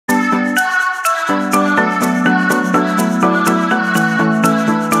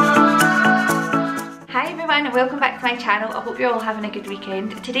and welcome back to my channel. I hope you're all having a good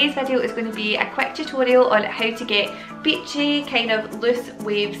weekend. Today's video is going to be a quick tutorial on how to get beachy kind of loose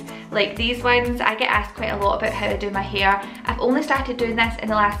waves like these ones. I get asked quite a lot about how I do my hair. I've only started doing this in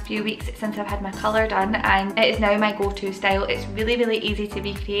the last few weeks since I've had my colour done, and it is now my go-to style. It's really easy to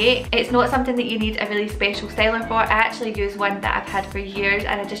recreate. It's not something that you need a really special styler for. I actually use one that I've had for years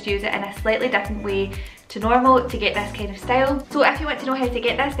and I just use it in a slightly different way to normal to get this kind of style. So if you want to know how to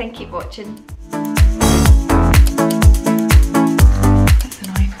get this, then keep watching.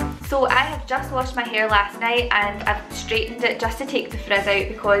 So I have just washed my hair last night and I've straightened it just to take the frizz out,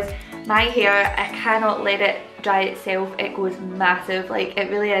 because my hair, I cannot let it dry itself. It goes massive, like it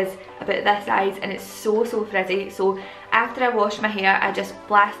really is about this size, and it's so frizzy. So after I wash my hair, I just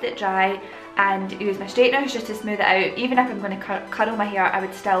blast it dry and use my straighteners just to smooth it out. Even if I'm going to curl my hair, I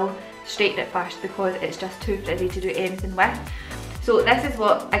would still straighten it first because it's just too frizzy to do anything with. So this is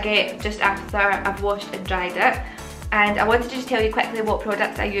what I get just after I've washed and dried it. And I wanted to just tell you quickly what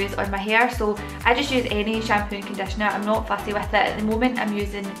products I use on my hair. So I just use any shampoo and conditioner. I'm not fussy with it. At the moment I'm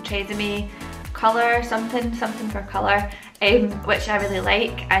using Tresemme Colour something for colour, which I really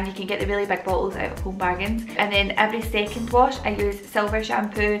like, and you can get the really big bottles out of Home Bargains. And then every second wash I use Silver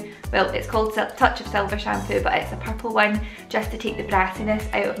shampoo. Well, it's called Touch of Silver shampoo, but it's a purple one just to take the brassiness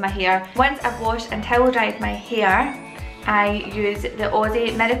out of my hair. Once I've washed and towel dried my hair, I use the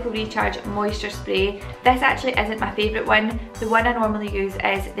Aussie Miracle Recharge Moisture Spray. This actually isn't my favourite one. The one I normally use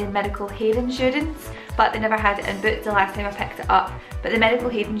is the Miracle Hair Insurance, but they never had it in Boots the last time I picked it up. But the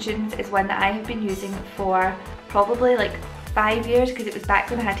Miracle Hair Insurance is one that I have been using for probably like 5 years, because it was back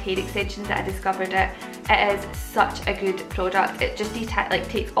when I had hair extensions that I discovered it. It is such a good product. It just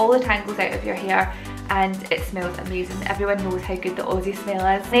takes all the tangles out of your hair and it smells amazing. Everyone knows how good the Aussie smell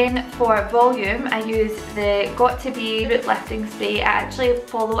is. Then for volume, I use the Got To Be Root Lifting Spray. I actually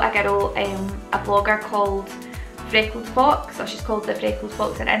follow a girl, a blogger called Freckled Fox, or she's called the Freckled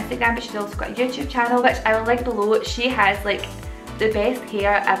Fox on Instagram, but she's also got a YouTube channel, which I will link below. She has like the best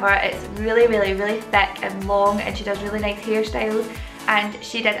hair ever. It's really thick and long, and she does really nice hairstyles, and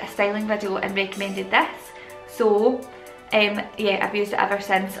she did a styling video and recommended this. So yeah, I've used it ever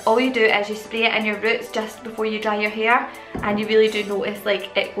since. All you do is you spray it in your roots just before you dry your hair, and you really do notice like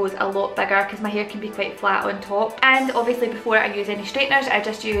it goes a lot bigger, because my hair can be quite flat on top. And obviously before I use any straighteners, I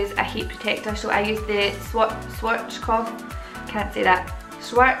just use a heat protector. So I use the Schwarzkopf, can't say that,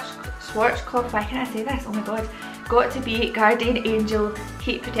 Schwarzkopf, why can't I say this, oh my god, Got To Be Guardian Angel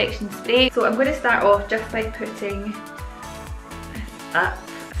Heat Protection Spray. So I'm going to start off just by putting this up.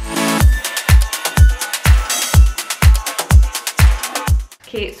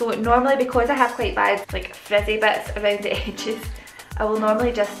 Okay, so normally, because I have quite bad like frizzy bits around the edges, I will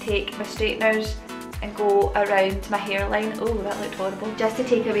normally just take my straighteners and go around my hairline. Oh, that looked horrible. Just to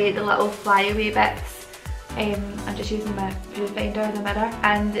take away the little flyaway bits. I'm just using my viewfinder, the mirror,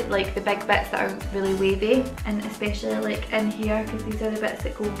 and like the big bits that are really wavy, and especially like in here, because these are the bits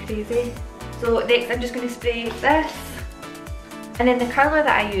that go crazy. So next I'm just going to spray this. And then the curler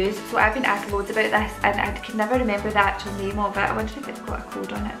that I use, so I've been asked loads about this and I can never remember the actual name of it. I wonder if it's got a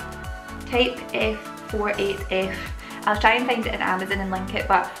code on it. Type F48F. I'll try and find it in Amazon and link it,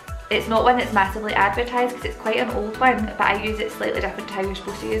 but it's not one that's massively advertised because it's quite an old one, but I use it slightly different to how you're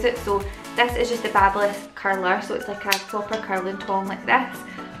supposed to use it. So this is just a Babyliss curler, so it's like a proper curling tong like this.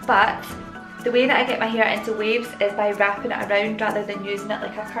 But the way that I get my hair into waves is by wrapping it around rather than using it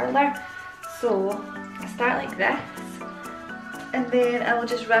like a curler. So I start like this, and then I will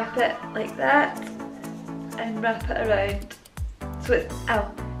just wrap it like that and wrap it around. So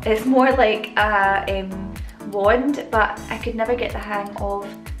it's more like a wand, but I could never get the hang of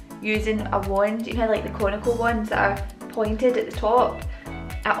using a wand. You know, like the conical ones that are pointed at the top.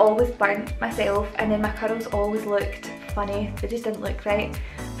 I always burnt myself, and then my curls always looked funny. They just didn't look right.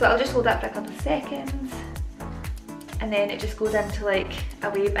 So I'll just hold that for a couple of seconds, and then it just goes into like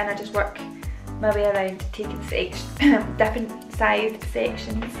a wave, and I just work my way around taking different sized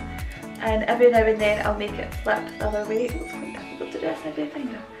sections, and every now and then I'll make it flip the other way. It's quite difficult to do this in a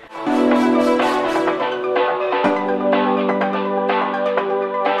viewfinder.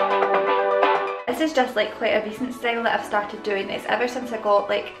 This is just like quite a recent style that I've started doing. It's ever since I got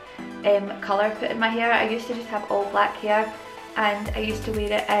like colour put in my hair. I used to just have all black hair, and I used to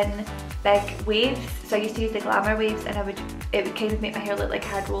wear it in big waves. So I used to use the glamour waves, and it would kind of make my hair look like I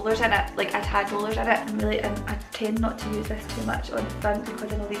had rollers in it, like I'd had rollers in it. And I tend not to use this too much on the front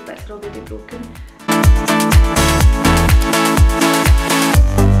because I know these bits are already broken.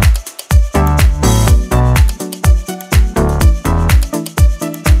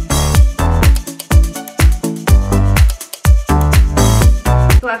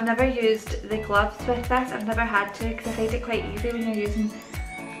 I've never used the gloves with this, I've never had to, because I find it quite easy when you're using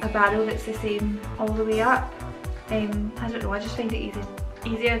a barrel that's the same all the way up. I don't know, I just find it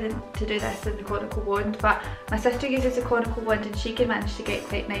easier than to do this than the conical wand, but my sister uses a conical wand and she can manage to get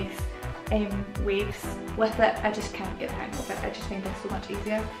quite nice waves with it. I just can't get the hang of it, I just find this so much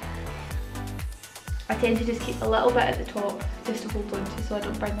easier. I tend to just keep a little bit at the top just to hold on to so I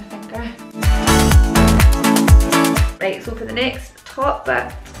don't burn my finger. Right, so for the next top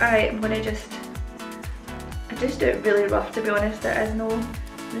bit, I'm going to I just do it really rough, to be honest. There is no,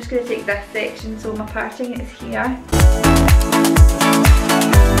 I'm just going to take this section, so my parting is here.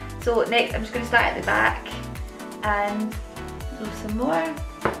 So next I'm just going to start at the back and do some more.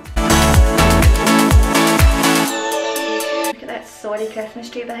 Look at that sorry Christmas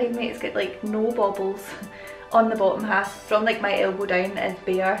tree behind me, it's got like no baubles on the bottom half. From like my elbow down is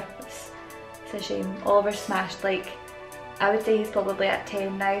bare. It's a shame. Oliver's smashed like, I would say he's probably at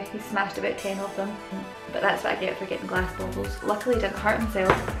 10 now. He's smashed about 10 of them. But that's what I get for getting glass baubles. Luckily he didn't hurt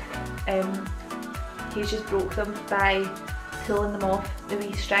himself. He's just broke them by pulling them off the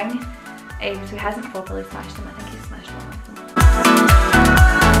wee string. So he hasn't properly smashed them. I think he's smashed one of them.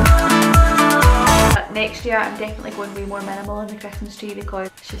 But next year I'm definitely going way more minimal on the Christmas tree because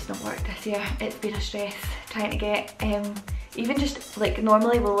it's just not worked this year. It's been a stress trying to get, even just like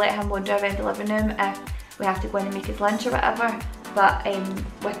normally we'll let him wander around the living room if we have to go in and make his lunch or whatever, but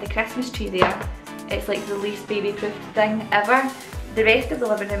with the Christmas tree there, it's like the least baby-proof thing ever. The rest of the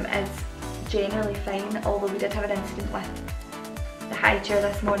living room is generally fine, although we did have an incident with the high chair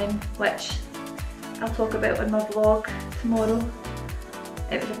this morning, which I'll talk about in my vlog tomorrow.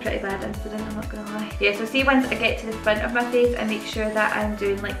 It was a pretty bad incident, I'm not gonna lie. Yeah, so see, once I get to the front of my face, I make sure that I'm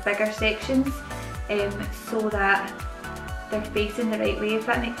doing like bigger sections so that they're facing the right way, if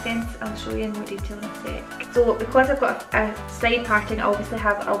that makes sense. I'll show you in more detail in a sec. So because I've got a side parting, I obviously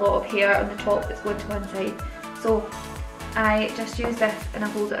have a lot of hair on the top that's going to one side. So I just use this and I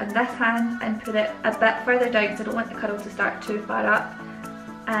hold it in this hand and put it a bit further down because I don't want the curl to start too far up.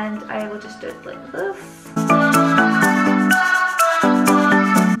 And I will just do it like this.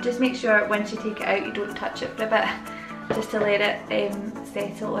 Just make sure once you take it out you don't touch it for a bit, just to let it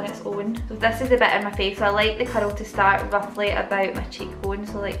settle on its own. So this is the bit in my face, so I like the curl to start roughly about my cheekbone,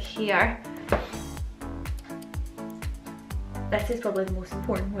 so like here. This is probably the most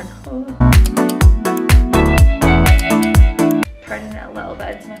important one. Oh. Turning it a little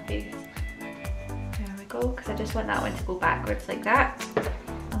bit into my face. There we go, because I just want that one to go backwards like that.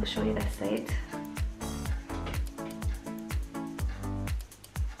 I'll show you this side.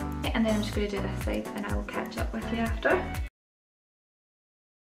 And then I'm just going to do this side and I will catch up with you after.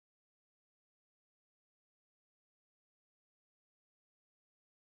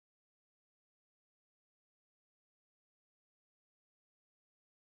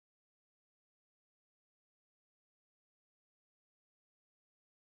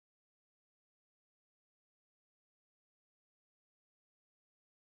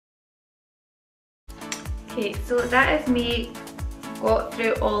 Okay, so that is me got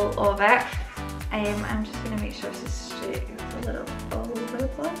through all of it. I'm just going to make sure this is straight. It's a little all over the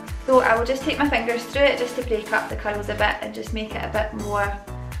place. So I will just take my fingers through it just to break up the curls a bit and just make it a bit more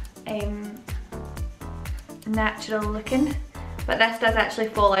natural looking. But this does actually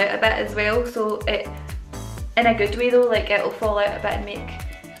fall out a bit as well, so it, in a good way though, like it'll fall out a bit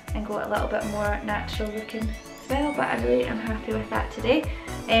and go a little bit more natural looking as well, but I really am happy with that today.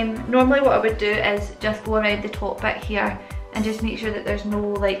 Normally what I would do is just go around the top bit here and just make sure that there's no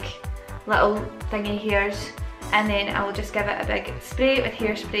like little thingy hairs, and then I will just give it a big spray with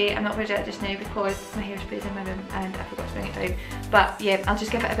hairspray. I'm not going to do it just now because my hairspray is in my room and I forgot to bring it down, but yeah, I'll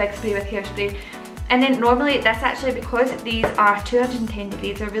just give it a big spray with hairspray. And then normally this actually, because these are 210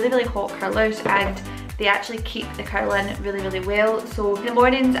 degrees, they're really really hot curlers and they actually keep the curl in really really well. So in the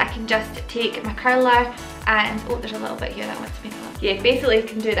mornings I can just take my curler and, oh there's a little bit here that I want to make up. Yeah, basically I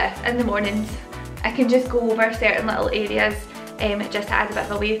can do this in the mornings. I can just go over certain little areas just to add a bit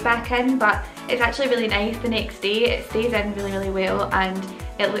of a wave back in, but it's actually really nice the next day. It stays in really really well and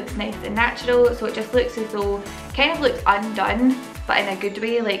it looks nice and natural, so it just looks as though, kind of looks undone, but in a good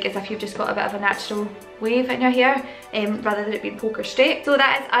way, like as if you've just got a bit of a natural wave in your hair rather than it being poker straight. So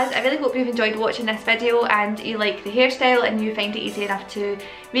that is us. I really hope you've enjoyed watching this video and you like the hairstyle and you find it easy enough to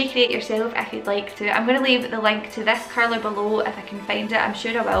recreate yourself if you'd like to. I'm going to leave the link to this curler below if I can find it. I'm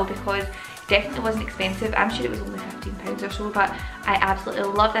sure I will, because it definitely wasn't expensive. I'm sure it was only £15 or so, but I absolutely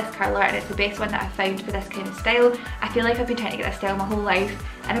love this colour and it's the best one that I've found for this kind of style. I feel like I've been trying to get this style my whole life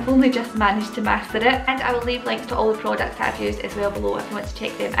and I've only just managed to master it. And I will leave links to all the products that I've used as well below if you want to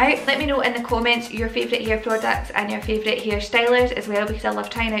check them out. Let me know in the comments your favourite hair products and your favourite hair stylers as well, because I love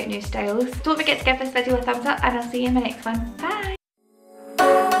trying out new styles. Don't forget to give this video a thumbs up and I'll see you in my next one. Bye!